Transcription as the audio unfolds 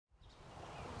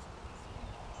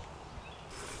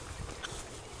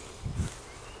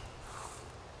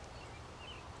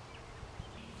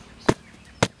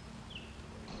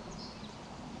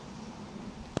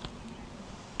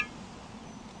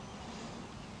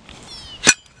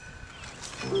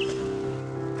My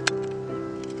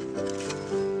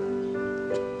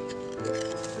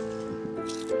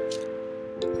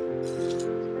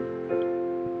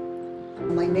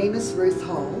name is Ruth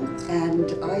Hall,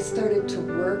 and I started to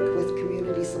work with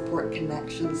Community Support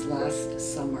Connections last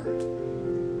summer.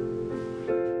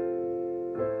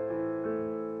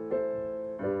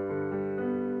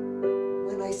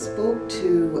 When I spoke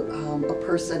to a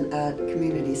person at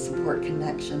Community Support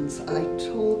Connections, I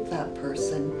told that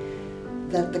person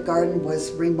that the garden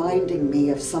was reminding me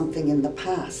of something in the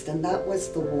past, and that was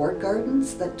the war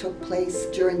gardens that took place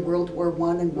during World War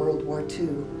I and World War II,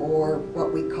 or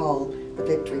what we call the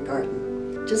Victory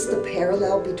Garden. Just the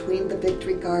parallel between the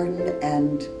Victory Garden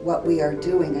and what we are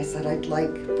doing, I said I'd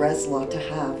like Breslau to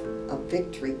have a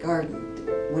Victory Garden.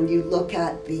 When you look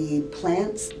at the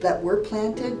plants that were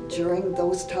planted during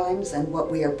those times and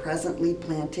what we are presently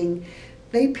planting,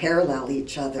 they parallel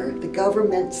each other. The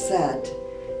government said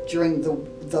during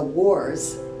the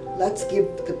wars, let's give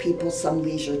the people some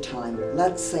leisure time.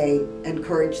 Let's say,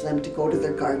 encourage them to go to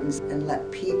their gardens and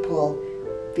let people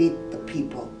feed the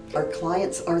people. Our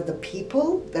clients are the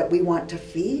people that we want to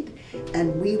feed,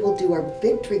 and we will do our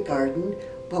Victory Garden,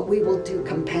 but we will do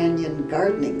companion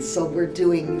gardening. So we're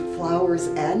doing flowers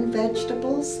and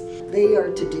vegetables. They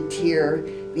are to deter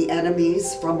the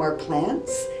enemies from our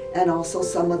plants, and also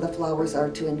some of the flowers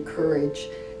are to encourage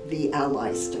the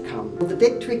allies to come. The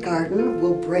Victory Garden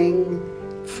will bring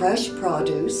fresh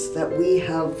produce that we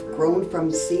have grown from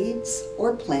seeds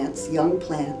or plants, young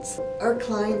plants. Our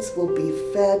clients will be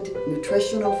fed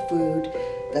nutritional food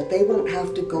that they won't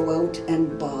have to go out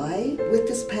and buy. With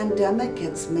this pandemic,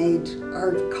 it's made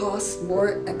our costs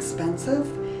more expensive,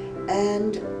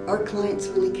 and our clients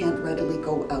really can't readily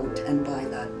go out and buy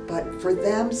that. But for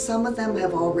them, some of them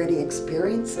have already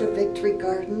experienced a Victory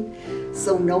Garden,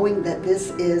 so knowing that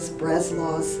this is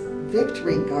Breslau's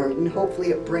Victory Garden, hopefully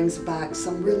it brings back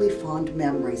some really fond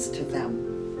memories to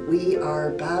them. We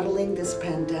are battling this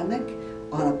pandemic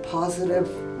on a positive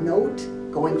note,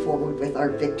 going forward with our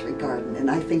Victory Garden, and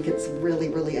I think it's really,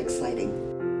 really exciting.